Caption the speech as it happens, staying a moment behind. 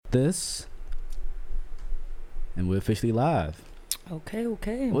this, and we're officially live.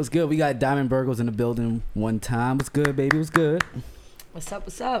 Okay. What's good? We got Diamond Burgos in the building one time. What's good, baby? What's good?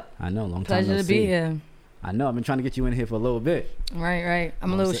 What's up? I know, long time Pleasure no to see. be here. I know, I've been trying to get you in here for a little bit. Right.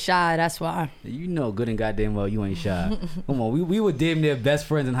 I'm a little shy, that's why. You know good and goddamn well you ain't shy. Come on, we were damn near best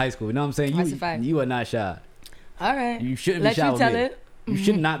friends in high school. You know what I'm saying? That's a fact. You are not shy. All right. You shouldn't Let be shy you with tell me. it. You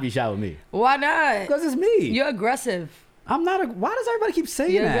should not be shy with me. Why not? Because it's me. You're aggressive. I'm not. Why does everybody keep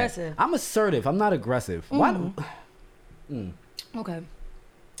saying You're that? aggressive. I'm assertive. I'm not aggressive. Why? Okay.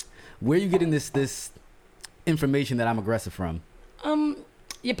 Where are you getting this information that I'm aggressive from?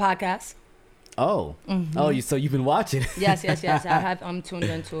 Your podcast. Oh. So you've been watching. Yes. I have tuned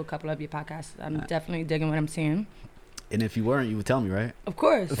into a couple of your podcasts. I'm definitely digging what I'm seeing. And if you weren't, you would tell me, right? Of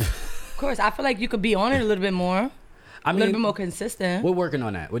course. I feel like you could be on it a little bit more. A little bit more consistent. We're working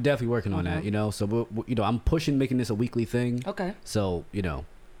on that. We're definitely working on that, you know. So I'm pushing making this a weekly thing. Okay. So, All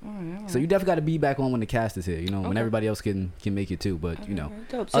right. So you definitely got to be back on when the cast is here, you know, when everybody else can make it too, but you know.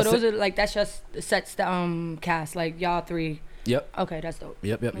 Dope. So those are like, that's just sets the cast, like y'all three. Yep. Okay, that's dope.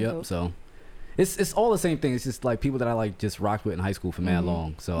 Yep. Dope. So it's all the same thing. It's just like people that I like just rocked with in high school for mad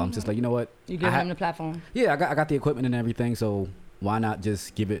long. So I'm just like, you know what? You give them the platform. Yeah, I got the equipment and everything, so why not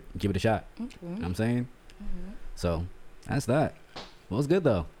just give it a shot? Okay. You know what I'm saying? So that's that. Well, it's good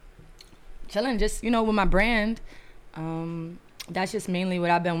though. Chilling, just with my brand. That's just mainly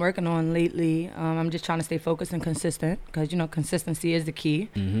what I've been working on lately. I'm just trying to stay focused and consistent because consistency is the key.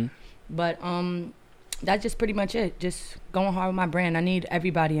 But that's just pretty much it. Just going hard with my brand. I need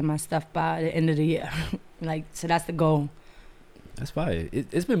everybody in my stuff by the end of the year. So that's the goal. That's fine.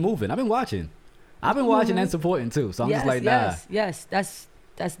 It's been moving. I've been watching. And supporting too. So I'm just like, nah. Yes. That's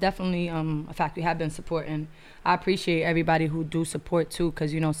definitely a fact. We have been supporting. I appreciate everybody who do support too,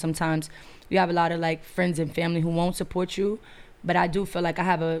 because sometimes you have a lot of like friends and family who won't support you, but I do feel like I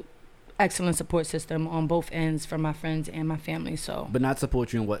have a excellent support system on both ends from my friends and my family. So, but not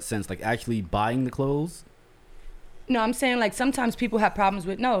support you in what sense? Like actually buying the clothes? No, I'm saying like sometimes people have problems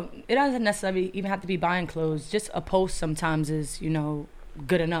with. No, it doesn't necessarily even have to be buying clothes. Just a post sometimes is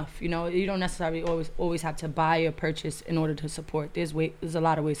good enough. You don't necessarily always have to buy or purchase in order to support. There's a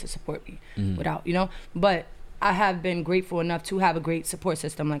lot of ways to support me without, but I have been grateful enough to have a great support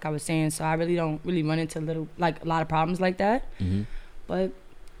system, like I was saying, so I really don't run into a lot of problems like that. But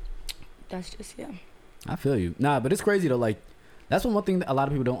that's just I feel you. Nah, but it's crazy though, like that's one thing that a lot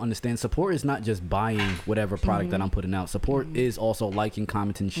of people don't understand. Support is not just buying whatever product that I'm putting out. Support is also liking,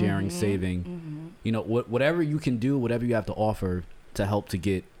 commenting, sharing, saving, whatever you can do, whatever you have to offer to help to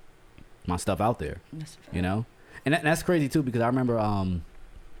get my stuff out there, and that's crazy too, because I remember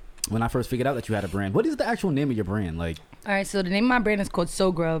when I first figured out that you had a brand. What is the actual name of your brand? Like, all right, so the name of my brand is called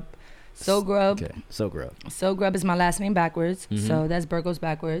So Grub. So Grub. Okay, So Grub. So Grub is my last name backwards, so that's Burgo's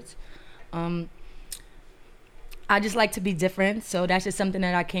backwards. I just like to be different, so that's just something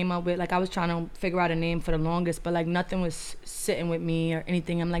that I came up with. Like I was trying to figure out a name for the longest, but like nothing was sitting with me or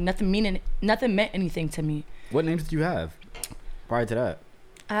anything. I'm like nothing meant anything to me. What names did you have prior to that?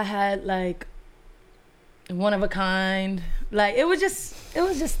 I had like one of a kind. Like it was just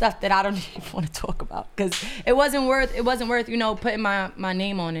stuff that I don't even want to talk about because it wasn't worth putting my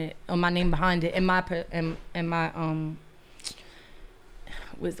name on it or my name behind it in my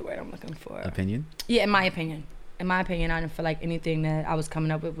what's the word I'm looking for? Opinion? Yeah, in my opinion, I didn't feel like anything that I was coming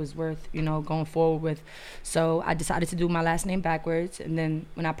up with was worth going forward with. So I decided to do my last name backwards, and then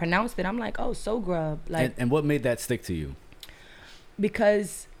when I pronounced it, I'm like, oh, So Grub. Like, and what made that stick to you?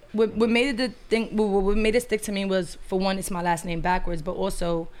 Because what made it stick to me was, for one, it's my last name backwards, but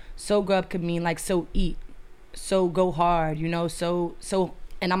also So Grub could mean like so eat, so go hard, so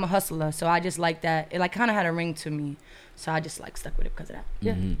and I'm a hustler, so I just like that. It like kind of had a ring to me, so I just like stuck with it because of that.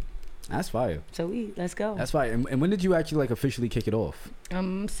 Yeah. That's fire. So let's go. That's fire. And when did you actually like officially kick it off?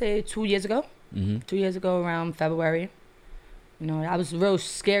 Say 2 years ago. 2 years ago around February. I was real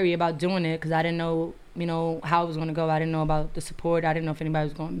scary about doing it because I didn't know, how it was going to go. I didn't know about the support. I didn't know if anybody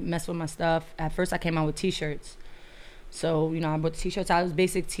was going to mess with my stuff. At first I came out with t-shirts. So, I bought the t-shirts. I was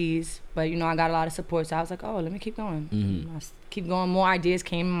basic tees, but, I got a lot of support. So I was like, oh, let me keep going. I keep going. More ideas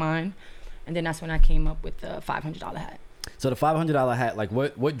came in mind. And then that's when I came up with the $500 hat. So the $500 hat, like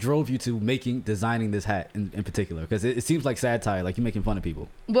what drove you to designing this hat in particular? Because it seems like satire, like you're making fun of people.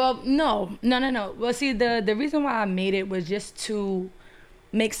 Well, no. Well, see, the reason why I made it was just to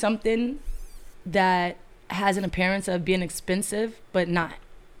make something that has an appearance of being expensive, but not.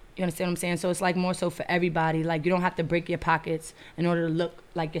 You understand what I'm saying? So it's like more so for everybody. Like you don't have to break your pockets in order to look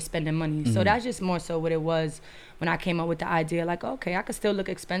like you're spending money. So that's just more so what it was when I came up with the idea. Like, okay, I could still look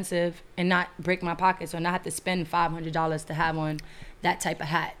expensive and not break my pockets or not have to spend $500 to have one that type of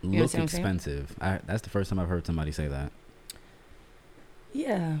hat. You Look expensive. That's the first time I've heard somebody say that.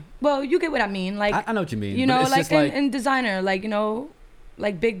 Yeah. Well, you get what I mean. Like I know what you mean. You know, like in designer, like, you know,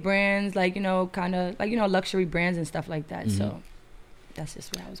 like big brands, like, you know, kind of like, you know, luxury brands and stuff like that. So that's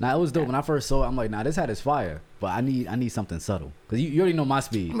just what I was. Now it was dope when I first saw it. I'm like, nah, this hat is fire, but I need something subtle because you already know my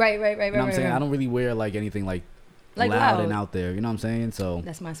speed. Right. You know what I'm saying? I don't really wear like anything like loud and out there. You know what I'm saying? So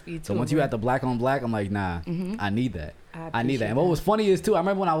that's my speed too. So once you had the black on black, I'm like, nah, I need that. I need that. And what was funny is too, I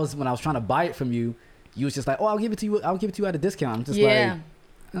remember when I was trying to buy it from you, you was just like, oh, I'll give it to you at a discount. I'm just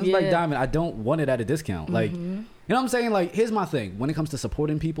like Diamond, I don't want it at a discount. Like, you know what I'm saying? Like, here's my thing. When it comes to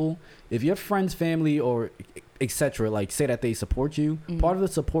supporting people, if your friends, family, or etc. like say that they support you, part of the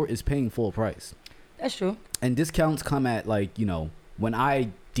support is paying full price. That's true. And discounts come at like, you know, when I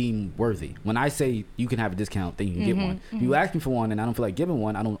deem worthy. When I say you can have a discount, then you can get one. If you ask me for one and I don't feel like giving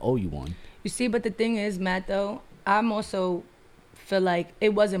one, I don't owe you one. You see, but the thing is, Matt, though, I'm also feel like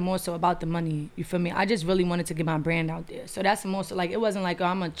it wasn't more so about the money. You feel me? I just really wanted to get my brand out there. So that's more so like, it wasn't like, oh,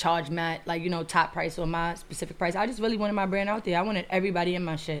 I'm gonna charge Matt like, you know, top price or my specific price. I just really wanted my brand out there. I wanted everybody in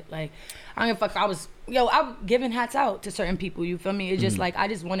my shit. Like, I don't give a fuck. I was giving hats out to certain people. You feel me? It's just like, I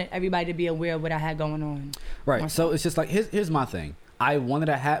just wanted everybody to be aware of what I had going on. Right. So it's just like, here's my thing. I wanted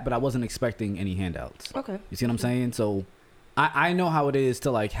a hat, but I wasn't expecting any handouts. Okay. You see what I'm saying? So I know how it is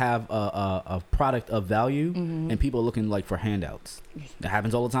to like have a product of value and people are looking like for handouts. It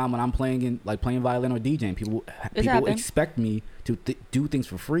happens all the time when I'm playing violin or DJing. People expect me to do things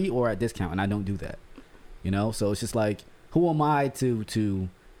for free or at discount, and I don't do that. You know, so it's just like, who am I to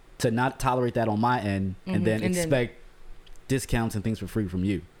not tolerate that on my end and then expect discounts and things for free from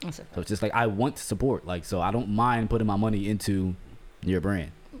you? So it's just like, I want to support, like, so I don't mind putting my money into your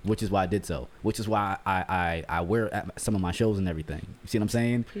brand, which is why I did so, which is why I wear at some of my shows and everything. You see what I'm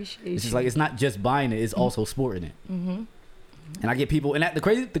saying? Appreciate it's just like, it's not just buying it, it's also sporting it. And I get people, and the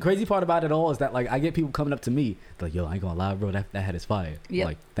crazy part about it all is that like, I get people coming up to me like, yo, I ain't gonna lie, bro, that hat is fire. Yep.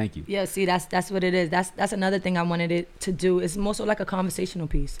 Like, thank you. Yeah, see, that's what it is. That's another thing I wanted it to do. It's more so like a conversational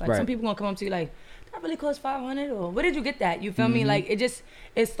piece. Like, some people gonna come up to you like, that really cost $500, or where did you get that? You feel me? Like,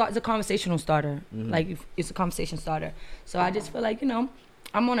 it starts a conversational starter. Like, it's a conversation starter. So I just feel like, you know,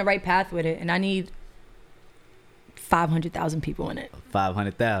 I'm on the right path with it, and I need 500,000 people in it.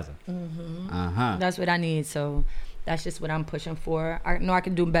 500,000. That's what I need. So that's just what I'm pushing for. I know I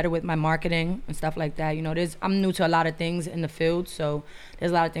can do better with my marketing and stuff like that. You know, I'm new to a lot of things in the field, so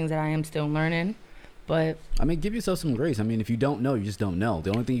there's a lot of things that I am still learning. But I mean, give yourself some grace. I mean, if you don't know, you just don't know.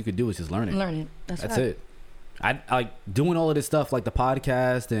 The only thing you could do is just learn it. That's right. It. I like doing all of this stuff, like the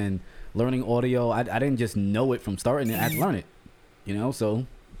podcast and learning audio. I didn't just know it from starting it. I had to learn it. You know, so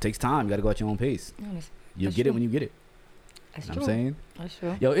it takes time. You got to go at your own pace. You'll get it when you get it. That's true. I'm saying? That's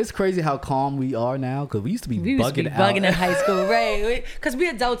true. Yo, it's crazy how calm we are now, because we used to be bugging in high school, right? Because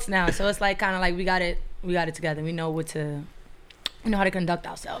we're adults now, so it's like kind of like we got it together. We know how to conduct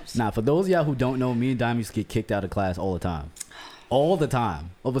ourselves. Now, for those of y'all who don't know, me and Dime used to get kicked out of class all the time. All the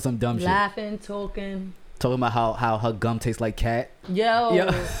time. Over some dumb shit. Laughing, talking about how her gum tastes like cat.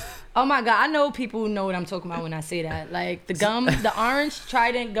 Yo. Oh my God, I know people know what I'm talking about when I say that. Like, the orange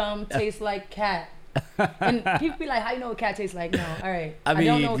Trident gum tastes like cat. And people be like, how you know what cat tastes like? No, all right. I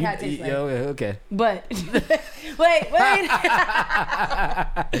don't know what cat tastes like. Okay. But, wait.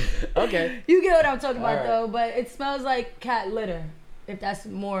 Okay. You get what I'm talking about, though. But it smells like cat litter, if that's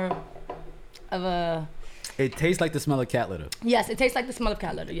more of a... It tastes like the smell of cat litter. Yes, it tastes like the smell of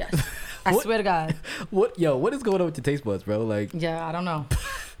cat litter, yes. I swear to God. What is going on with your taste buds, bro? Like... Yeah, I don't know.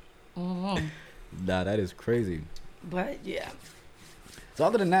 Nah, that is crazy. But yeah. So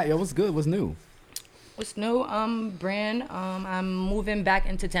other than that, yo, what's good? What's new? What's new? Brand. I'm moving back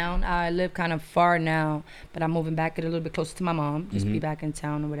into town. I live kind of far now, but I'm moving back, get a little bit closer to my mom. Just be back in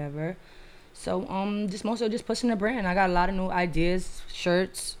town or whatever. So just pushing the brand. I got a lot of new ideas,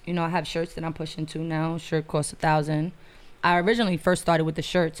 shirts. You know, I have shirts that I'm pushing to now. Shirt costs $1,000. I originally first started with the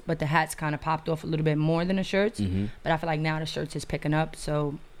shirts, but the hats kind of popped off a little bit more than the shirts. But I feel like now the shirts is picking up.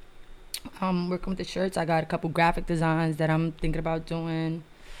 So working with the shirts. I got a couple graphic designs that I'm thinking about doing.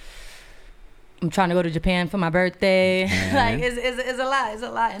 I'm trying to go to Japan for my birthday. Like, it's a lot. It's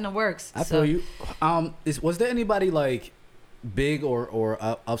a lot in the works. I feel you. Was there anybody like big or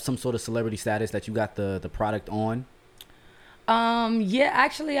of some sort of celebrity status that you got the product on? Yeah,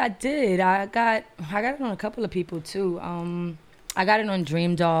 actually I did. I got it on a couple of people too. I got it on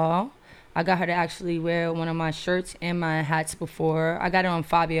Dream Doll. I got her to actually wear one of my shirts and my hats before. I got it on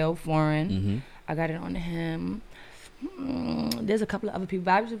Fabio Foreign. I got it on him. There's a couple of other people,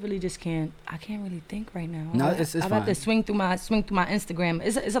 but I really just can't really think right now. No, it's I have to swing through my Instagram.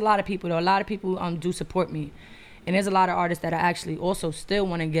 It's a lot of people though. A lot of people do support me And there's a lot of artists that I actually also still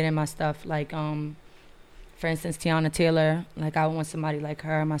want to get in my stuff. Like, for instance, Tiana Taylor. Like, I want somebody like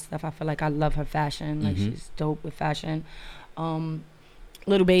her in my stuff. I feel like I love her fashion. Like, she's dope with fashion.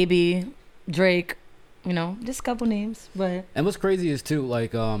 Little Baby, Drake, you know, just a couple names. But and what's crazy is too,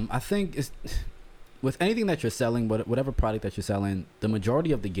 like, I think it's with anything that you're selling, whatever product that you're selling, the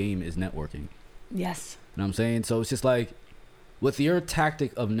majority of the game is networking. Yes. You know what I'm saying? So it's just like, with your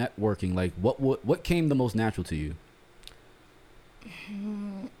tactic of networking, like, what came the most natural to you?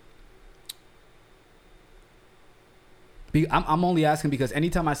 I'm only asking because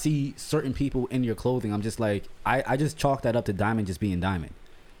anytime I see certain people in your clothing, I'm just like, I just chalk that up to Diamond just being Diamond.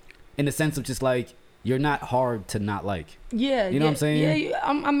 In the sense of just like, you're not hard to not like. Yeah. You know what I'm saying? Yeah,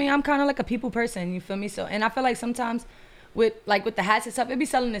 I'm kind of like a people person, you feel me? So, and I feel like sometimes with the hats and stuff, it be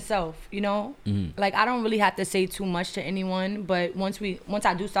selling itself, you know? Like, I don't really have to say too much to anyone, but once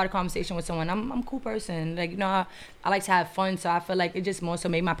I do start a conversation with someone, I'm a cool person. Like, you know, I like to have fun, so I feel like it just more so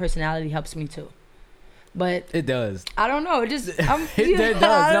maybe my personality helps me too. But it does. I don't know. It just it does. You know what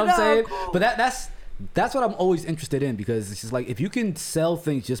I'm saying? Cool. But that's what I'm always interested in, because it's just like, if you can sell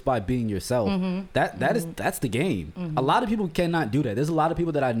things just by being yourself, that's the game. A lot of people cannot do that. There's a lot of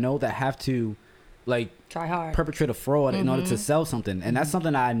people that I know that have to like try hard, perpetrate a fraud in order to sell something, and that's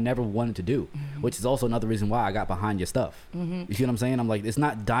something I never wanted to do, which is also another reason why I got behind your stuff. You see what I'm saying? I'm like, it's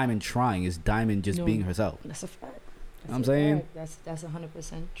not Diamond trying, it's Diamond just being herself. That's a fact. You know what I'm saying? That's 100%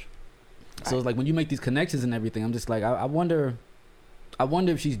 true. So it's like, when you make these connections and everything, I'm just like, I wonder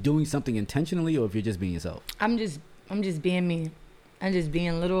if she's doing something intentionally, or if you're just being yourself. I'm just being me. I'm just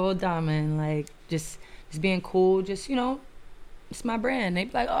being little old Diamond, like just being cool. Just, you know, it's my brand. They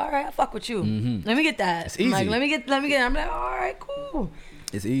be like, all right, I fuck with you. Let me get that. It's easy. Like, let me get. I'm like, all right, cool.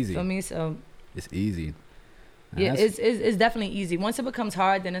 It's easy. For me, so it's easy. Yeah, it's definitely easy. Once it becomes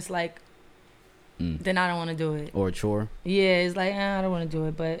hard, then it's like, then I don't want to do it. Or a chore. Yeah, it's like, I don't want to do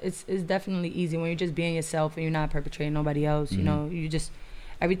it. But it's definitely easy when you're just being yourself and you're not perpetrating nobody else. You know, you just,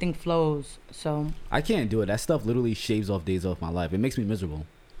 everything flows. So I can't do it. That stuff literally shaves off days off my life. It makes me miserable.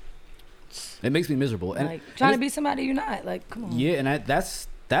 It makes me miserable. And like, trying to be somebody you're not. Like, come on. Yeah, and that's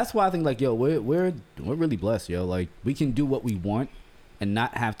why I think, like, yo, we're really blessed, yo. Like, we can do what we want and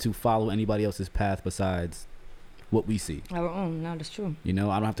not have to follow anybody else's path besides what we see. Our own. No, that's true. You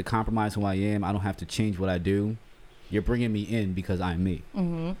know, I don't have to compromise who I am. I don't have to change what I do. You're bringing me in because I'm me.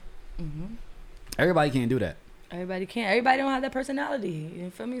 Everybody can't do that. Everybody can't. Everybody don't have that personality. You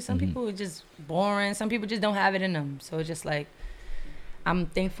feel me? Some people are just boring. Some people just don't have it in them. So it's just like, I'm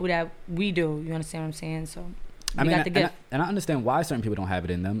thankful that we do. You understand what I'm saying? So I mean, and I understand why certain people don't have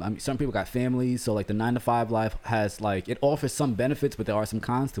it in them. I mean, some people got families, so like the 9-to-5 life has, like, it offers some benefits, but there are some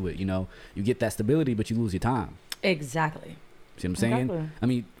cons to it. You know, you get that stability, but you lose your time. Exactly. See what I'm saying? Exactly. I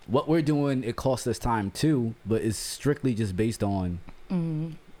mean, what we're doing, it costs us time too, but it's strictly just based on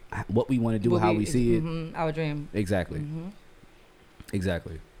what we want to do, how we see it. Our dream. Exactly.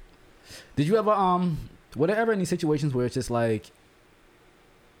 Exactly. Did you ever were there ever any situations where it's just like,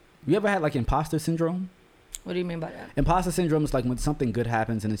 you ever had like imposter syndrome? What do you mean by that? Imposter syndrome is like when something good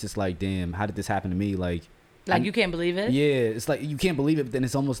happens and it's just like, damn, how did this happen to me? Like you can't believe it? Yeah, it's like you can't believe it, but then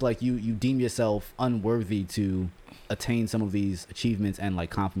it's almost like you deem yourself unworthy to attain some of these achievements and like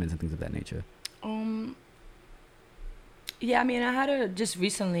compliments and things of that nature. Yeah, I mean, I had just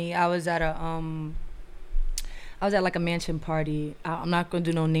recently, I was at like a mansion party. I'm not going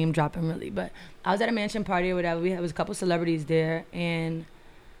to do no name dropping really, but I was at a mansion party or whatever. There was a couple celebrities there, and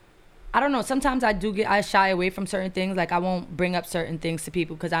I don't know, sometimes I shy away from certain things. Like, I won't bring up certain things to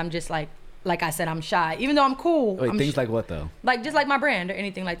people because I'm just like I said, I'm shy. Even though I'm cool. Wait, things like what though? Like, just like my brand or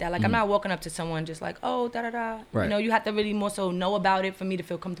anything like that. Like, I'm not walking up to someone just like, oh, da-da-da. Right. You know, you have to really more so know about it for me to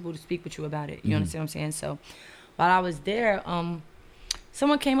feel comfortable to speak with you about it. You understand what I'm saying? So, while I was there,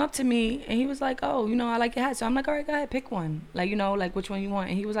 someone came up to me and he was like, oh, you know, I like your hat. So I'm like, all right, go ahead, pick one. Like, you know, like which one you want.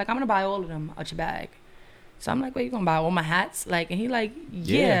 And he was like, I'm going to buy all of them out your bag. So I'm like, wait, you gonna buy all my hats? Like, and he like,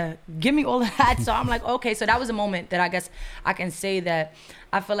 yeah, give me all the hats. So I'm like, okay. So that was a moment that I guess I can say that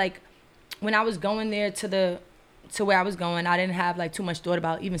I feel like when I was going there to where I was going, I didn't have like too much thought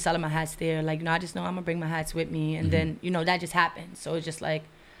about even selling my hats there. Like, you know, I just know I'm gonna bring my hats with me. And then, you know, that just happened. So it's just like,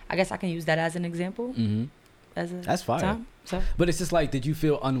 I guess I can use that as an example. That's fire. Time, so. But it's just like, did you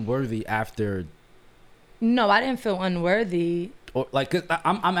feel unworthy after? No, I didn't feel unworthy. Or like, 'cause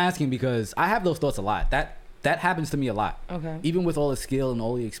I'm asking because I have those thoughts a lot. That happens to me a lot. Okay. Even with all the skill and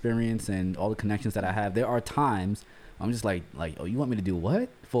all the experience and all the connections that I have, there are times I'm just like, oh, you want me to do what?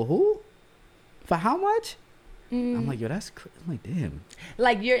 For who? For how much? I'm like, yo, that's I'm like, damn.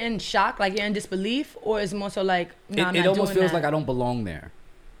 Like, you're in shock, like you're in disbelief, or is it more so like, no, it almost feels like I don't belong there.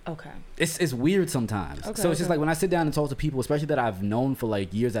 Okay. It's weird sometimes. Okay, So it's just like when I sit down and talk to people, especially that I've known for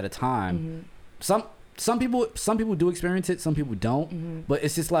like years at a time, some people do experience it, some people don't. But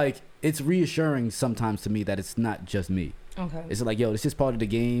it's just like it's reassuring sometimes to me that it's not just me. Okay. It's like, yo, it's just part of the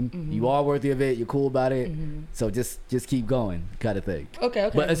game. You are worthy of it. You're cool about it. So just keep going, kind of thing. Okay.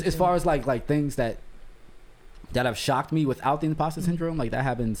 But as far as like things that have shocked me without the imposter syndrome, like that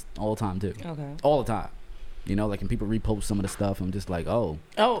happens all the time too. Okay. All the time. You know, like when people repost some of the stuff, I'm just like, oh.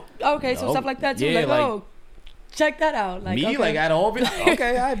 Oh, okay. So stuff like that too. Yeah, like, oh, check that out. Like me, okay. like at all.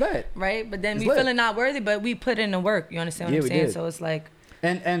 Okay, I bet. Right, but then It's we lit. feeling not worthy, but we put in the work. You understand what I'm we saying? did. So it's like,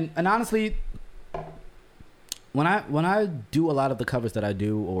 And honestly, when I do a lot of the covers that I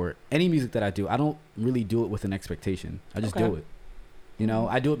do or any music that I do, I don't really do it with an expectation. I just do it. You know,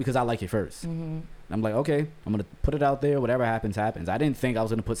 I do it because I like it 1st. I'm like, okay, I'm gonna put it out there. Whatever happens, happens. I didn't think I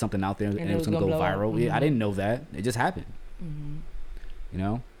was gonna put something out there and it was gonna go viral. Yeah, I didn't know that. It just happened. You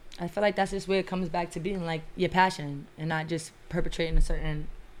know. I feel like that's just where it comes back to being like your passion and not just perpetrating a certain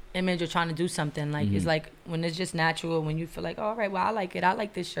image or trying to do something. Like it's like when it's just natural, when you feel like, oh, all right, well, I like it. I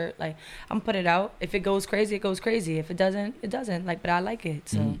like this shirt. Like I'm gonna put it out. If it goes crazy, it goes crazy. If it doesn't, it doesn't. Like, but I like it.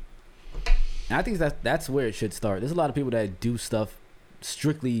 So. And I think that's where it should start. There's a lot of people that do stuff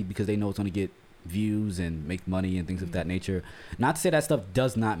strictly because they know it's gonna get views and make money and things of that nature. Not to say that stuff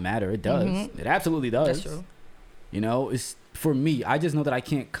does not matter. It does. It absolutely does. That's true. You know, it's for me. I just know that I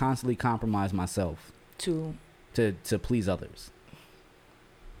can't constantly compromise myself To please others.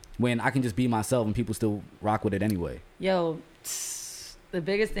 When I can just be myself and people still rock with it anyway. Yo, the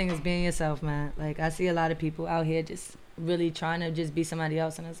biggest thing is being yourself, man. Like I see a lot of people out here just really trying to just be somebody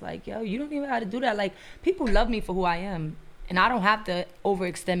else, and it's like, yo, you don't even know how to do that. Like people love me for who I am, and I don't have to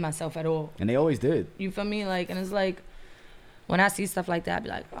overextend myself at all. And they always did. You feel me? Like, and it's like when I see stuff like that, I be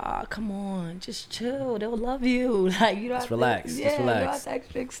like, oh, come on, just chill. They'll love you. Like you don't Just have relax. to, Just you relax. don't have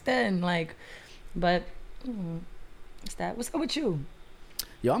to extend. Like, but it's that. What's up with you?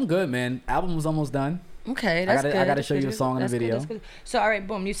 Yo, I'm good, man. Album was almost done. Okay, that's good. I gotta show you a song and a video. That's good. So, all right,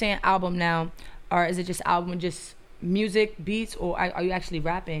 boom. You saying album now, or is it just album, just music, beats, or are you actually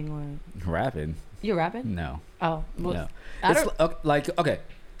rapping? Or Rapping? you're rapping? No. Oh, well, No. I It's don't, like okay.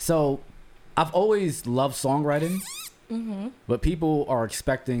 So I've always loved songwriting, but people are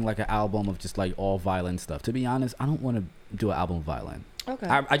expecting like an album of just like all violin stuff. To be honest, I don't want to do an album of violin. okay.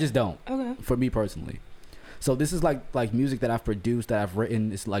 I just don't. Okay. For me personally. So this is like music that I've produced, that I've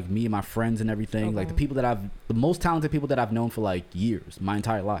written. It's like me and my friends and everything. Okay. Like the most talented people that I've known for like years, my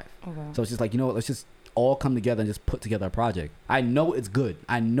entire life. Okay. So it's just like, you know what, let's just all come together and just put together a project. I know it's good.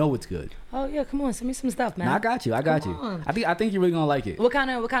 Oh yeah, come on, send me some stuff, man. Nah, I got you. Come on. I think you're really gonna like it. What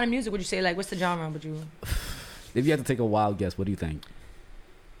kind of music would you say? Like, what's the genre? Would you? If you had to take a wild guess, what do you think?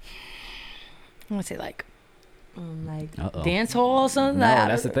 I want to say like Uh-oh. dance hall or something. No, like,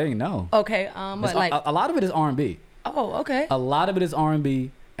 that's the thing. No. Okay, but like, a lot of it is R&B. oh, okay. A lot of it is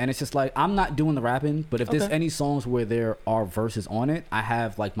R&B, and it's just like I'm not doing the rapping, but if there's Okay. any songs where there are verses on it, I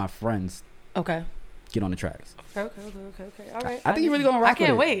have like my friends Okay. get on the tracks. Okay. All right. I think you're really gonna rock I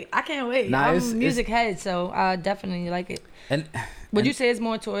can't with it. wait. I can't wait. Nah, I'm it's- a music head, so I definitely like it. And Would you say it's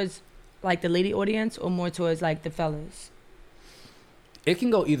more towards like the lady audience or more towards like the fellas? it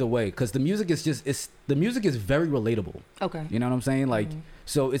can go either way because the music is very relatable. Okay. You know what I'm saying? Like,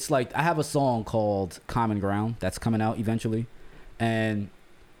 so it's like I have a song called Common Ground that's coming out eventually. And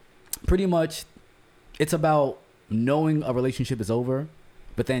pretty much it's about knowing a relationship is over,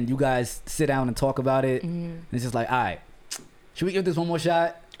 but then you guys sit down and talk about it. And it's just like, all right, should we give this one more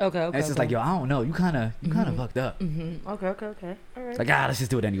shot? Okay. And it's just like, yo, I don't know. You kind of fucked up. Okay. All right. Like, let's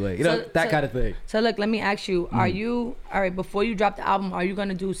just do it anyway. You know, that kind of thing. So look, let me ask you: are you all right? Before you drop the album, are you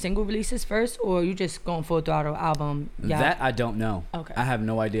gonna do single releases first, or are you just going full throttle album? Yeah. That I don't know. Okay. I have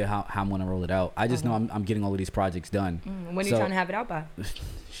no idea how I'm gonna roll it out. I just know I'm getting all of these projects done. When are you trying to have it out by?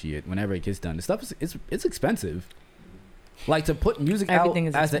 Shit, whenever it gets done. The stuff is it's expensive. Like to put music Everything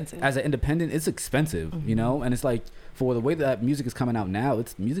is out expensive. as an independent, it's expensive, you know. And it's like for the way that music is coming out now,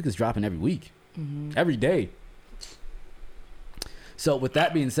 music is dropping every week, every day. So with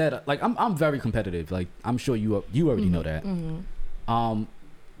that being said, like I'm very competitive. Like I'm sure you already know that.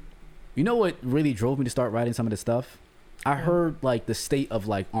 You know what really drove me to start writing some of this stuff? I heard like the state of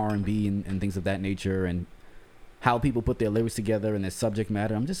like R&B and things of that nature, and how people put their lyrics together and their subject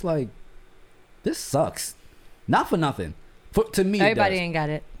matter. I'm just like, this sucks. Not for nothing. To me, Everybody it does. ain't got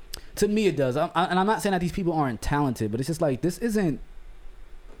it. To me, it does. And I'm not saying that these people aren't talented, but it's just like this isn't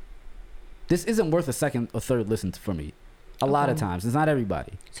worth a second or third listen for me. A lot of times, it's not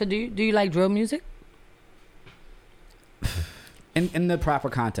everybody. So do you like drill music? In the proper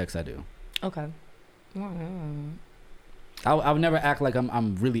context, I do. Okay. I would never act like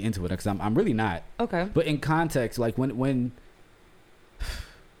I'm really into it because I'm really not. Okay. But in context, like when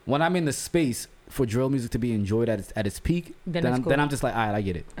I'm in the space for drill music to be enjoyed at its peak, then I'm just like, all right, I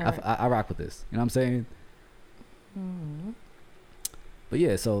get it. I rock with this. You know what I'm saying? Mm-hmm. But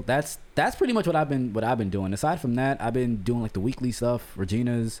yeah, so that's pretty much what I've been doing. Aside from that, I've been doing like the weekly stuff.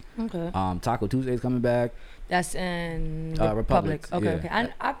 Regina's. Okay. Taco Tuesday's coming back. That's in Republic. Okay. Yeah.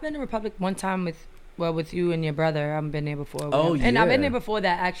 Okay. I've been to Republic one time with you and your brother. I haven't been there before. Oh, yeah. And I've been there before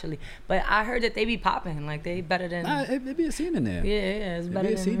that, actually. But I heard that they be popping. Like, they better than... It be a scene in there. Yeah, it's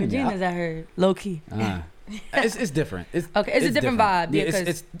better than Regina's, I heard. Low-key. It's different. It's a different vibe.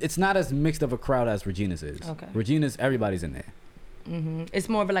 Yeah, it's not as mixed of a crowd as Regina's is. Okay. Regina's, everybody's in there. Mm-hmm. It's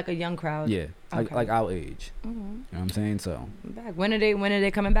more of like a young crowd. Yeah, like our age. Mm-hmm. You know what I'm saying? So... Back. When are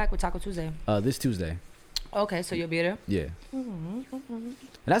they coming back with Taco Tuesday? This Tuesday. Okay, so you'll be there? Yeah. Mm-hmm. Mm-hmm. And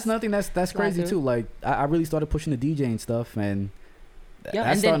that's another thing that's crazy too. Like I really started pushing the DJing stuff, and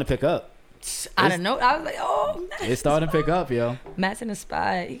that's starting to pick up. I don't know. I was like, oh, Matt's it's starting to pick up, yo. Matt's in the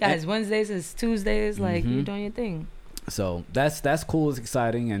spot. He got his Wednesdays, his Tuesdays. Like, you doing your thing. So that's cool. It's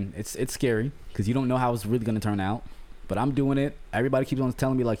exciting, and it's scary because you don't know how it's really gonna turn out. But I'm doing it. Everybody keeps on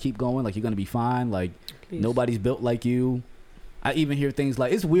telling me like, keep going. Like, you're gonna be fine. Like, nobody's built like you. I even hear things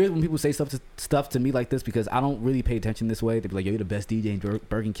like, it's weird when people say stuff to me like this because I don't really pay attention this way. They be like, yo, you're the best DJ in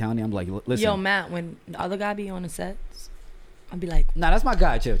Bergen County. I'm like, listen. Yo, Matt, when the other guy be on the sets, I'll be like, nah, that's my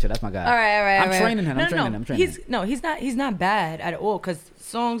guy. Chill. That's my guy. All right. I'm training him. I'm training him. He's not bad at all. Cause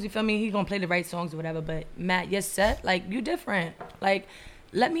songs, you feel me? He's gonna play the right songs or whatever. But Matt, your set, like, you different. Like,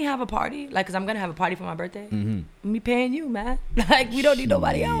 let me have a party, like, cause I'm gonna have a party for my birthday. Me paying you, Matt. Like, we don't need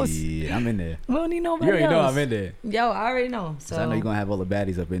nobody else. Yeah, I'm in there. We don't need nobody else. You already know I'm in there. Yo, I already know. So I know you're gonna have all the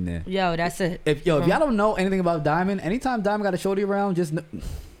baddies up in there. Yo, that's it. If y'all don't know anything about Diamond, anytime Diamond got a shorty around, just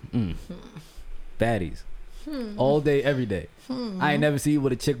baddies, all day, every day. I ain't never see you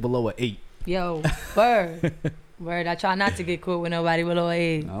with a chick below an 8. Yo, word. I try not to get cool with nobody below an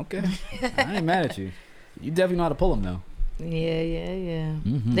 8. Okay, I ain't mad at you. You definitely know how to pull them though. Yeah.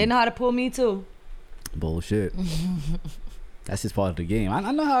 They know how to pull me too. Bullshit. That's just part of the game.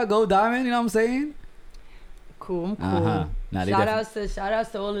 I know how it go, Diamond. You know what I'm saying? Cool. I'm cool. Nah, shout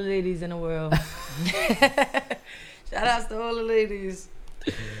outs to all the ladies in the world. Shout outs to all the ladies.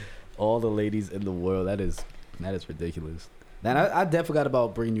 All the ladies in the world. That is ridiculous. Man, I definitely forgot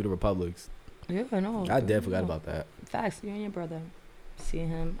about bringing you to Republics. Yeah, I know. I definitely forgot about that. Facts. You and your brother. Seeing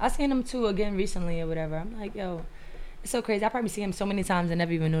him. I seen him too again recently or whatever. I'm like, yo. It's so crazy. I probably see him so many times and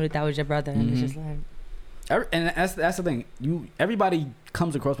never even knew that was your brother. And it's just like, and that's the thing. Everybody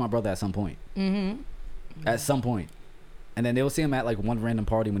comes across my brother at some point. At some point, and then they'll see him at like one random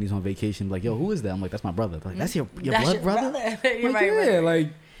party when he's on vacation. Like, yo, who is that? I'm like, that's my brother. They're like, that's your blood brother. You're like, right, yeah,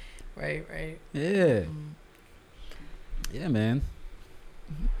 right. like, right. Yeah, yeah, man.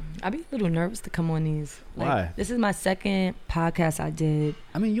 I be a little nervous to come on these. Like, why? This is my second podcast I did.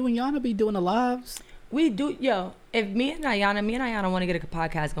 I mean, you and Yana be doing the lives. We do, yo. If me and Ayana want to get a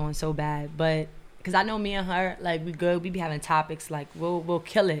podcast going so bad, but because I know me and her, like, we good. We be having topics, like, we'll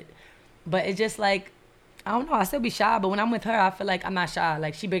kill it. But it's just like, I don't know. I still be shy, but when I'm with her, I feel like I'm not shy.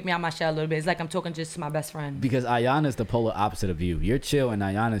 Like, she break me out my shell a little bit. It's like I'm talking just to my best friend. Because Ayana's the polar opposite of you. You're chill, and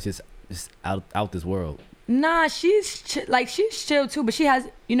Ayana's just out this world. Nah, she's chill too, but she has.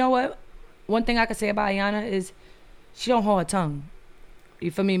 You know what? One thing I can say about Ayana is she don't hold her tongue.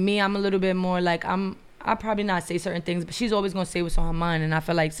 You feel me? Me, I'm a little bit more like I probably not say certain things, but she's always gonna say what's on her mind, and I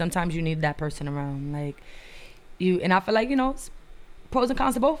feel like sometimes you need that person around, like you. And I feel like, you know, pros and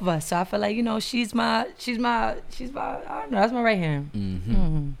cons to both of us. So I feel like, you know, she's my I don't know, that's my right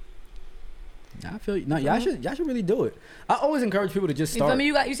hand. I feel you. No, y'all should really do it. I always encourage people to just start.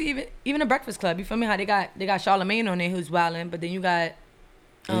 You feel me? You see even the Breakfast Club. You feel me? How they got Charlamagne on there who's wilding, but then you got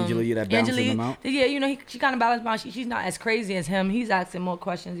Angela, that balancing them out. Yeah, you know, she kind of balanced out. She's not as crazy as him. He's asking more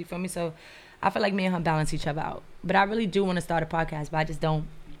questions. You feel me? So I feel like me and her balance each other out. But I really do want to start a podcast, but I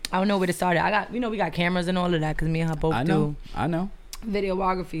don't know where to start it. We got cameras and all of that because me and her both do. I know.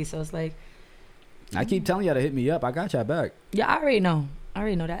 Videography, so it's like. I keep telling y'all to hit me up. I got y'all back. Yeah, I already know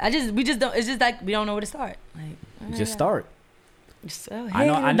that. We just don't. It's just like we don't know where to start. Like just start. Hey,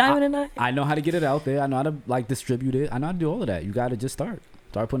 I know how to get it out there. I know how to like distribute it. I know how to do all of that. You got to just start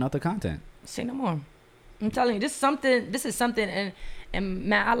putting out the content. Say no more. I'm telling you, this is something, and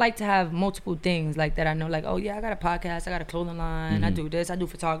man, I like to have multiple things like that. I know, like, oh yeah, I got a podcast, I got a clothing line, I do this, I do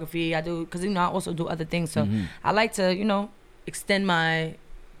photography, because, you know, I also do other things. So I like to, you know, extend my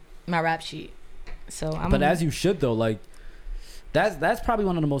rap sheet. So but as you should though, like that's probably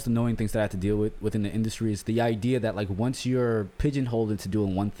one of the most annoying things that I have to deal with within the industry is the idea that like once you're pigeonholed into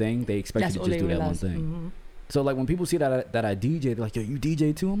doing one thing, they expect you to just do that one thing. So like when people see that I DJ, they're like, yo, you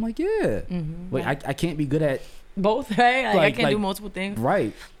DJ too? I'm like, yeah. Like I can't be good at both, right? Like I can't do multiple things.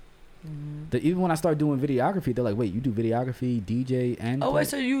 Right. Even when I start doing videography, they're like, wait, you do videography, DJ, and wait,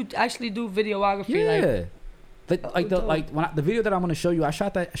 so you actually do videography? Yeah. The video that I'm gonna show you, I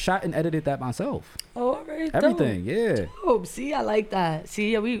shot and edited that myself. Oh, all right. Everything, yeah. Dope. See, I like that.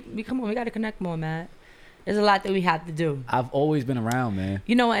 See, yeah, we come on, we gotta connect more, Matt. There's a lot that we have to do. I've always been around, man.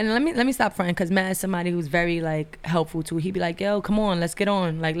 You know, and let me stop fronting, because Matt is somebody who's very like helpful too. He'd be like, yo, come on, let's get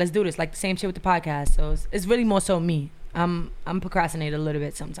on, like let's do this, like the same shit with the podcast. So it's really more so me. I'm procrastinating a little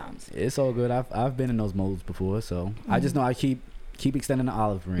bit sometimes. It's all good. I've been in those modes before, so I just know I keep extending the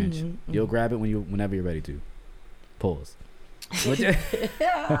olive branch. You'll grab it whenever you're ready to. Pause. You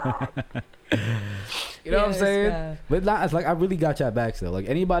know what I'm saying? Yeah. But it's like I really got y'all back still. Like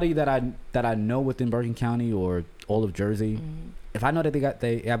anybody that I know within Bergen County or all of Jersey, if I know that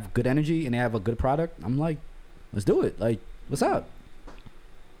they have good energy and they have a good product, I'm like, let's do it. Like, what's up?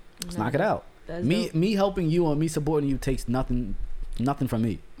 Let's knock it out. Me helping you or me supporting you takes nothing from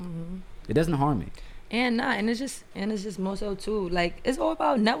me. It doesn't harm me. And it's just more so too. Like it's all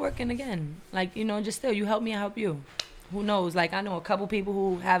about networking again. Like, you know, just still you help me, I help you. Who knows? Like I know a couple people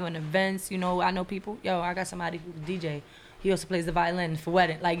who have an events. You know, I know people. Yo, I got somebody who's DJ. He also plays the violin for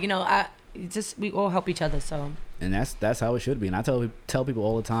wedding. Like, you know, we all help each other. So. And that's how it should be. And I tell people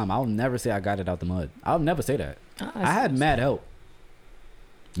all the time, I'll never say I got it out the mud. I'll never say that. I had mad help.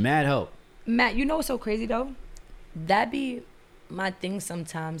 Matt, you know what's so crazy though? That be my thing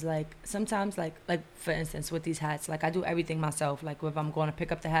sometimes. Like for instance with these hats, like I do everything myself. Like whether I'm going to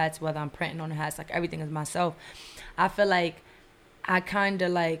pick up the hats, whether I'm printing on the hats, like everything is myself. I feel like I kind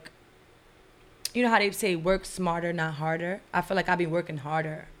of like, you know how they say work smarter, not harder. I feel like I've been working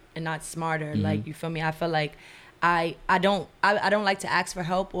harder and not smarter. Like, you feel me? I feel like I don't like to ask for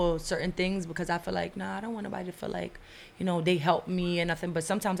help or certain things, because I feel like, I don't want nobody to feel like, you know, they help me and nothing. But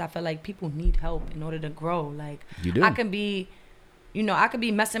sometimes I feel like people need help in order to grow. Like you do. I can be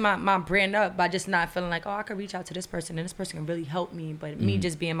messing my brand up by just not feeling like, I could reach out to this person and this person can really help me. But me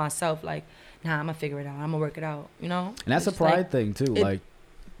just being myself, like, I'm gonna figure it out. I'm gonna work it out, you know? And that's a pride thing too. Like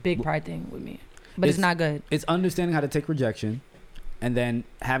big pride thing with me. But it's not good. It's understanding how to take rejection and then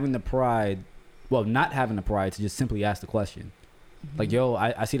having the pride, well, not having the pride to just simply ask the question. Like, yo,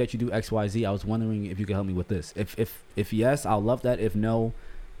 I see that you do XYZ. I was wondering if you could help me with this. If yes, I'll love that. If no,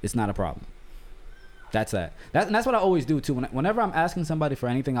 it's not a problem. That's that. And that's what I always do too. Whenever I'm asking somebody for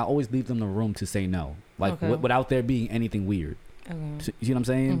anything, I always leave them the room to say no. Like without there being anything weird. So, you see what I'm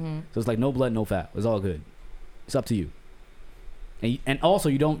saying? So it's like no blood, no fat. It's all good. It's up to you. And also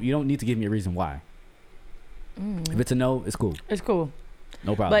you don't need to give me a reason why. If it's a no, it's cool. It's cool.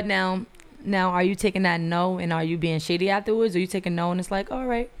 No problem. But now are you taking that no and are you being shady afterwards? Or you taking no and it's like, all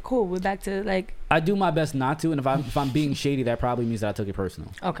right, cool, we're back to like. I do my best not to, and if I'm being shady, that probably means that I took it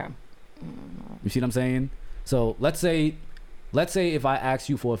personal. Okay. You see what I'm saying? So let's say if I asked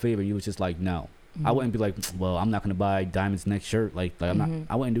you for a favor, you was just like no. I wouldn't be like, well, I'm not gonna buy Diamond's next shirt. Like I'm not.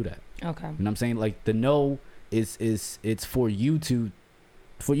 I wouldn't do that. Okay. You know what I'm saying? Like the no is it's for you to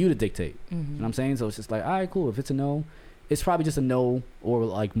dictate. You know what I'm saying? So it's just like, all right, cool. If it's a no, it's probably just a no, or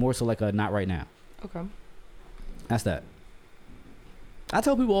like more so like a not right now. Okay. That's that. I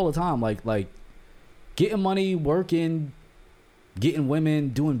tell people all the time, like getting money, working, getting women,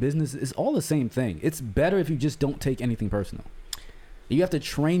 doing business is all the same thing. It's better if you just don't take anything personal. You have to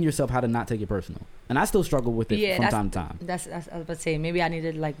train yourself how to not take it personal. And I still struggle with it from time to time. That's I was about to say, maybe I need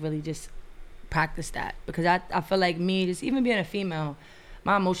to like really just practice that, because I feel like me, just even being a female,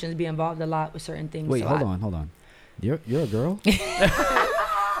 my emotions be involved a lot with certain things. Wait, so hold on. You're a girl?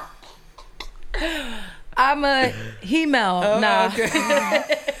 I'm a he-male.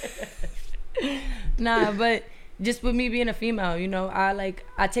 Okay. Nah, but just with me being a female, you know,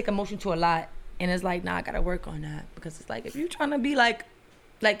 I take emotion to a lot, and it's like, I gotta work on that, because it's like, if you're trying to be like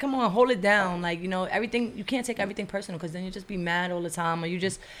come on, hold it down, like, you know, everything, you can't take everything personal, because then you just be mad all the time, or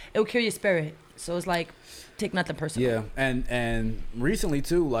it'll kill your spirit. So it's like, take nothing personal. Yeah, and recently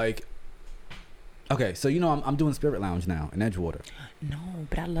too, like, okay, so you know I'm doing Spirit Lounge now in Edgewater. No,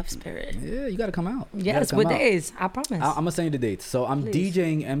 but I love Spirit. Yeah, you gotta come out. Yes, what days? I promise. I'm gonna send you the dates. So I'm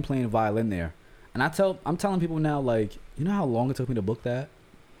DJing and playing violin there, and I'm telling people now, like, you know how long it took me to book that?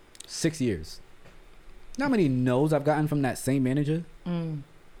 6 years. You know how many no's I've gotten from that same manager?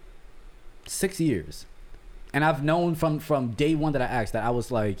 6 years. And I've known from day one that I asked that I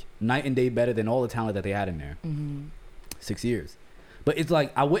was like night and day better than all the talent that they had in there. 6 years. But it's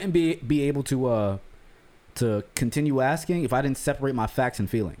like I wouldn't be able to to continue asking if I didn't separate my facts and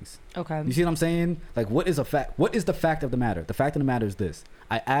feelings. Okay. You see what I'm saying? Like, what is a fact? What is the fact of the matter? The fact of the matter is this.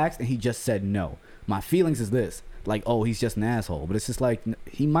 I asked and he just said no. My feelings is this. Like, oh, he's just an asshole. But it's just like,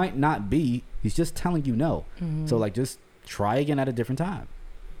 he might not be. He's just telling you no. So, like, just try again at a different time.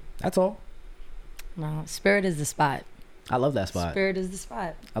 That's all. No, Spirit is the spot. I love that spot. Spirit is the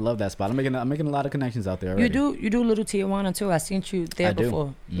spot. I love that spot. I'm making a lot of connections out there already. You do Little Tijuana too. I seen you there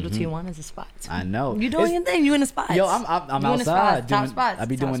before. Little Tijuana is a spot. I know. You doing your thing. You in the spots. Yo, I'm outside. Top spots. I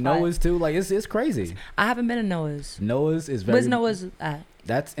be doing Noah's too. Like, it's crazy. I haven't been to Noah's. Noah's is very. Where's Noah's at?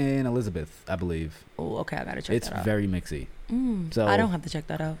 That's in Elizabeth, I believe. Oh, okay. I gotta check that out. It's very mixy. So I don't have to check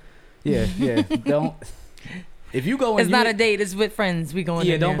that out. Yeah. Don't. If you go, it's not a date. It's with friends. We going.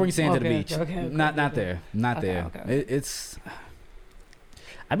 Yeah, don't bring sand to the beach. Okay, not there. Not there. Okay. It's.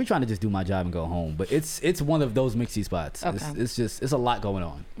 I've been trying to just do my job and go home, but it's one of those mixy spots. Okay. It's a lot going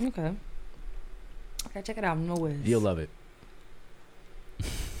on. Okay, check it out. Noah's. You'll love it.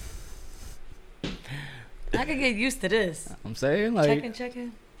 I can get used to this. I'm saying, like,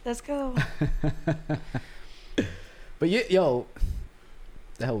 checking. Let's go. But yo,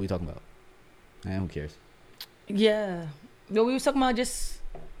 the hell are we talking about? Man, who cares? Yeah. No, we were talking about just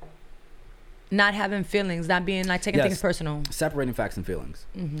not having feelings, not being like taking things personal. Separating facts and feelings.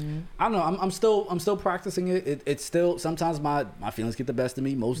 I don't know. I'm still practicing it. It's still sometimes my feelings get the best of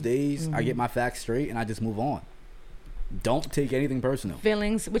me. Most days I get my facts straight and I just move on. Don't take anything personal.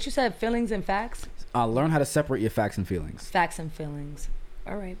 Feelings. What you said? Feelings and facts. Learn how to separate your facts and feelings. Facts and feelings.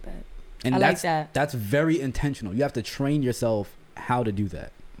 All right, bet. And I like that. That's very intentional. You have to train yourself how to do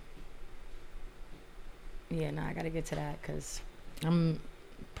that. Yeah, I gotta get to that because I'm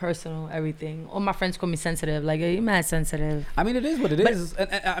personal, everything. All my friends call me sensitive. Like, you're mad sensitive. I mean, it is what it is.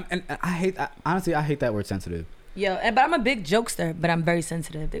 And honestly, I hate that word sensitive. Yeah, but I'm a big jokester, but I'm very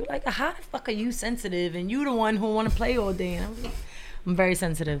sensitive. They were like, how the fuck are you sensitive? And you the one who want to play all day. And I'm very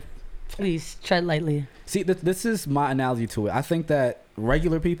sensitive. Please, tread lightly. See, this is my analogy to it. I think that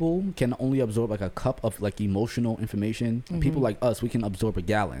regular people can only absorb like a cup of like emotional information. People like us, we can absorb a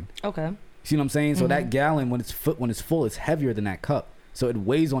gallon. Okay. See what I'm saying? So that gallon, when it's full, it's heavier than that cup. So it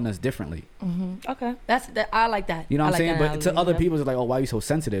weighs on us differently. Okay, I like that. You know what I'm saying? But to other yep. people, it's like, oh, why are you so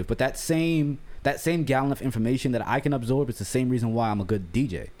sensitive? But that same gallon of information that I can absorb is the same reason why I'm a good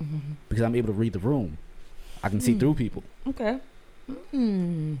DJ, because I'm able to read the room. I can see through people. Okay.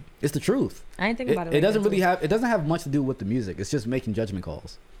 It's the truth. I ain't thinking about it. It doesn't really have. It doesn't have much to do with the music. It's just making judgment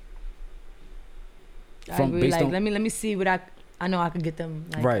calls. I agree. Like, let me see what I know I could get them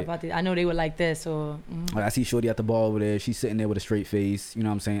like right. about this. I know they would like this or I see Shorty at the bar over there. She's sitting there with a straight face. You know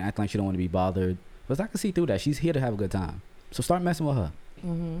what I'm saying? Acting like she don't want to be bothered. But I can see through that. She's here to have a good time. So start messing with her.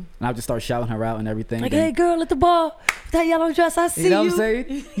 And I'll just start shouting her out and everything. Like, hey girl at the bar, that yellow dress, I see you. You know what I'm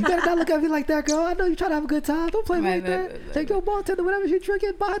saying? You better not look at me like that, girl. I know you trying to have a good time. Don't play like that. Take your bartender, whatever she's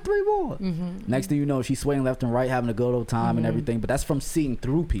drinking, buy her 3 more. Next thing you know, she's swaying left and right, having a good old time and everything. But that's from seeing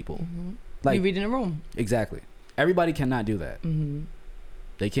through people. Like, you reading the room. Exactly. Everybody cannot do that.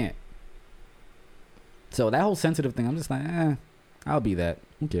 They can't. So that whole sensitive thing, I'm just like, I'll be that.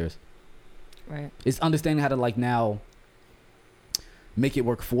 Who cares? Right. It's understanding how to like now make it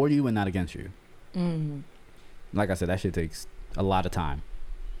work for you and not against you. Like I said, that shit takes a lot of time.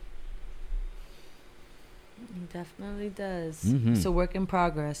 It definitely does. It's a work in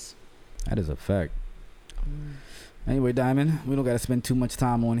progress. That is a fact. Anyway, Diamond, we don't got to spend too much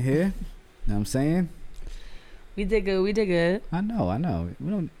time on here. You know what I'm saying? We did good. I know.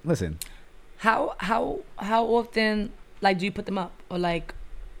 We don't listen. How often like do you put them up, or like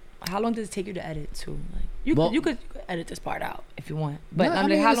how long does it take you to edit too? Like you could edit this part out if you want, but no, I'm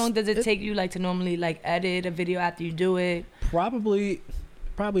like, how long does it take you like to normally like edit a video after you do it? Probably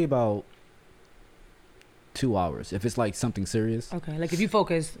about 2 hours if it's like something serious. Okay, like if you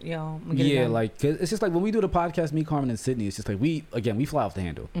focus, like 'cause it's just like when we do the podcast, me, Carmen, and Sydney, it's just like we fly off the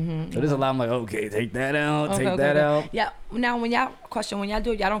handle. So there's a lot. I'm like, okay, take that out, take that out. Yeah. Now, when y'all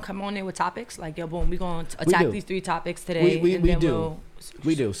do it, y'all don't come on there with topics like, yo, boom, we gonna attack these 3 topics today.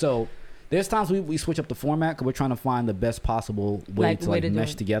 We do. So there's times we switch up the format because we're trying to find the best possible way to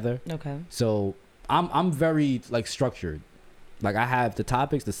mesh together. Okay. So I'm very like structured. Like I have the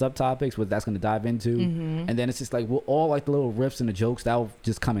topics, the subtopics, what that's going to dive into, and then it's just like all like the little riffs and the jokes that'll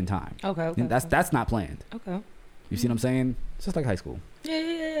just come in time. Okay. And that's not planned. Okay. You see what I'm saying? It's just like high school.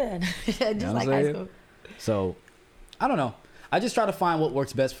 Yeah. Just like high school. So I don't know. I just try to find what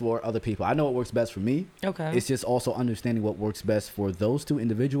works best for other people. I know what works best for me. Okay. It's just also understanding what works best for those 2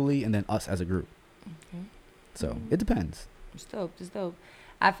 individually, and then us as a group. Okay. So it depends. It's dope.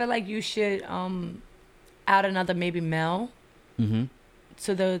 I feel like you should add another maybe male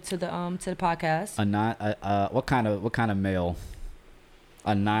to the podcast. A non what kind of male?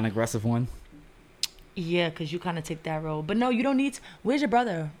 A non-aggressive one? Yeah, because you kind of take that role. But no, you don't need to. Where's your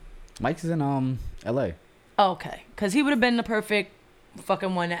brother? Mike's in L.A. Oh, okay, because he would have been the perfect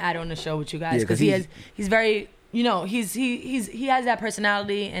fucking one to add on the show with you guys. Yeah, because he's very, he has that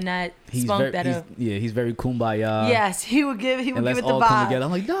personality and that spunk he's very kumbaya. Yes, he would give it the let's all vibe. come together.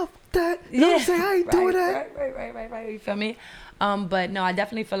 I'm like, no, that. You know what I'm saying? I ain't doing that. Right. You feel me? But no, I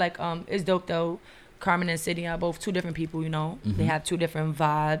definitely feel like it's dope though. Carmen and Sydney are both two different people, you know. Mm-hmm. They have two different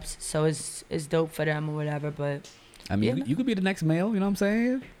vibes, so it's dope for them or whatever. But I mean, you could be the next male. You know what I'm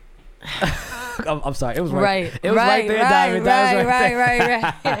saying? I'm sorry. It was right. It was right there, Diamond.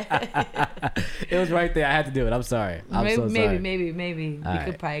 Right. It was right there. I had to do it. I'm sorry. I'm so sorry. Maybe we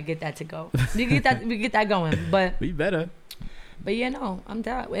could probably get that to go. We get that going. But we better. But yeah, no, I'm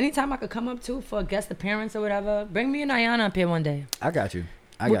down. Anytime I could come up to for a guest appearance or whatever, bring me and Ayana up here one day. I got you.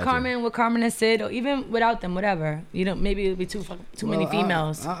 With Carmen and Sid, or even without them, whatever. You know, maybe it'll be too many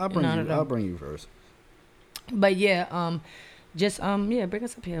females. I'll bring you first. But yeah, bring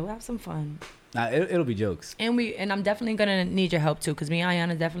us up here. We'll have some fun. It'll be jokes. And I'm definitely gonna need your help too, cause me and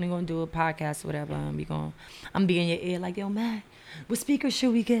Ayana definitely gonna do a podcast or whatever. I'm be in your ear like, yo, Matt, what speakers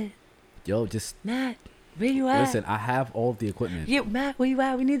should we get? Yo, just Matt, where you at? Listen, I have all of the equipment. Yeah, Matt, where you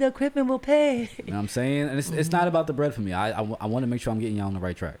at? We need the equipment. We'll pay. You know what I'm saying? And it's not about the bread for me. I want to make sure I'm getting y'all on the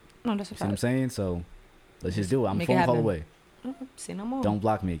right track. No, that's a fact. See what I'm saying? So let's just do it. I'm a phone call away. Say no more. Don't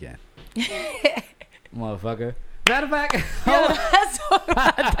block me again, motherfucker. Matter of fact,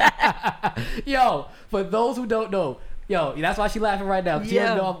 yo, for those who don't know, that's why she laughing right now. She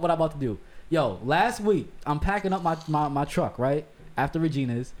doesn't know what I'm about to do. Yo, last week I'm packing up my truck right after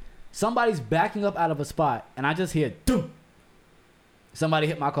Regina's. Somebody's backing up out of a spot, and I just hear, doom. Somebody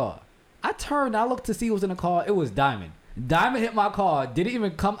hit my car. I turned, I looked to see who was in the car. It was Diamond. Diamond hit my car, didn't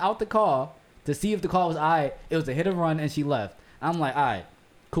even come out the car to see if the car was all right. It was a hit and run, and she left. I'm like, all right,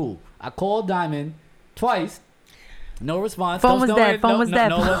 cool. I called Diamond twice. No response. Phone was dead.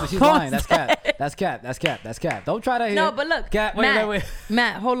 No, she's lying. That's cap. Don't try to hear. No, but look, Cat, wait.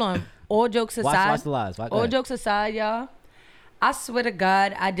 Matt, hold on. All jokes aside. Watch the lies. All jokes aside, y'all. I swear to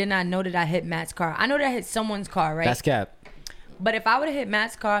God, I did not know that I hit Matt's car. I know that I hit someone's car, right? That's cap. But if I would have hit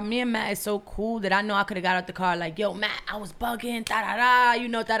Matt's car, me and Matt is so cool that I know I could have got out the car like, yo, Matt, I was bugging,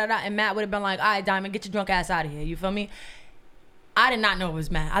 da-da-da, and Matt would have been like, all right, Diamond, get your drunk ass out of here. You feel me? I did not know it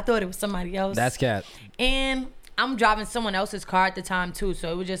was Matt. I thought it was somebody else. That's cap. And I'm driving someone else's car at the time, too,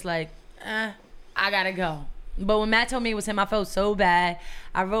 so it was just like, I gotta go. But when Matt told me it was him, I felt so bad.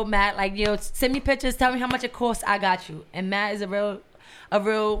 I wrote Matt, like, yo, send me pictures, tell me how much it costs, I got you. And Matt is a real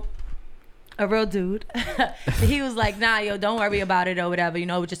dude. He was like, nah, yo, don't worry about it or whatever, you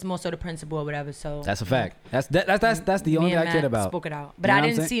know, just more so the principle or whatever. So that's a fact. That's the only thing I cared about. Spoke it out. But I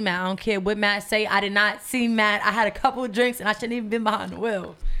didn't see Matt. I don't care what Matt say. I did not see Matt. I had a couple of drinks and I shouldn't even been behind the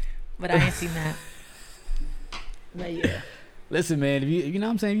wheel. But I didn't see Matt. But yeah. Listen, man, if you know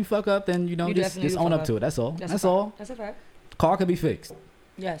what I'm saying, you fuck up, then just own up to it. That's all. That's all. That's a fact. Car could be fixed.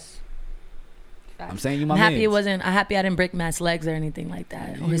 Yes. I'm saying you my I'm happy mans. it wasn't. I'm happy I didn't break Matt's legs or anything like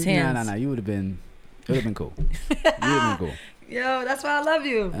that on his hands. No. You would have been. It would have been cool. You would have been cool. Yo, that's why I love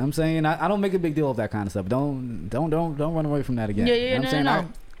you. I'm saying I don't make a big deal of that kind of stuff. Don't run away from that again. Yeah, you know what I'm no.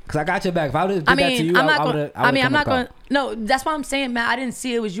 saying? Because I got your back. If I would have did that to you, I'm not going. No, that's why I'm saying, Matt. I didn't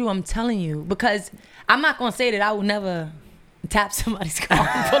see it was you. I'm telling you because I'm not gonna say that I will never tap somebody's car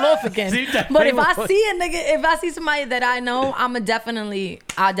and pull off again. But if I see a nigga, if I see somebody that I know, I'll definitely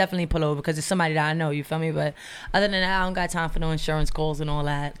pull over because it's somebody that I know. You feel me? But other than that, I don't got time for no insurance calls and all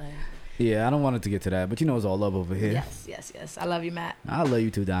that. Like, yeah, I don't want it to get to that, but it's all love over here. Yes. I love you, Matt. I love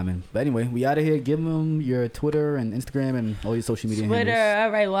you too, Diamond. But anyway, we out of here. Give them your Twitter and Instagram and all your social media Twitter, handles.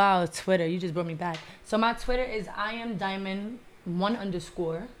 all right, wow, Twitter. You just brought me back. So my Twitter is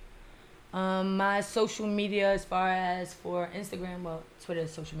IamDiamond1_. My social media as far as for Instagram, well, Twitter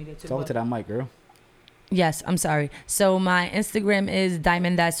is social media too. Talk to that mic, girl. Yes, I'm sorry. So my Instagram is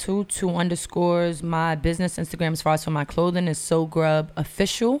Diamond That's Who, 2_. My business Instagram as far as for my clothing is So Grub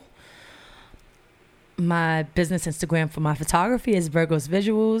Official. My business Instagram for my photography is Burgo's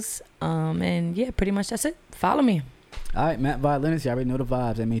Visuals. And yeah, pretty much that's it. Follow me. All right, Matt Violinist. You already know the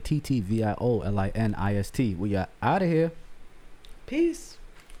vibes. MattViolinist. We are out of here. Peace.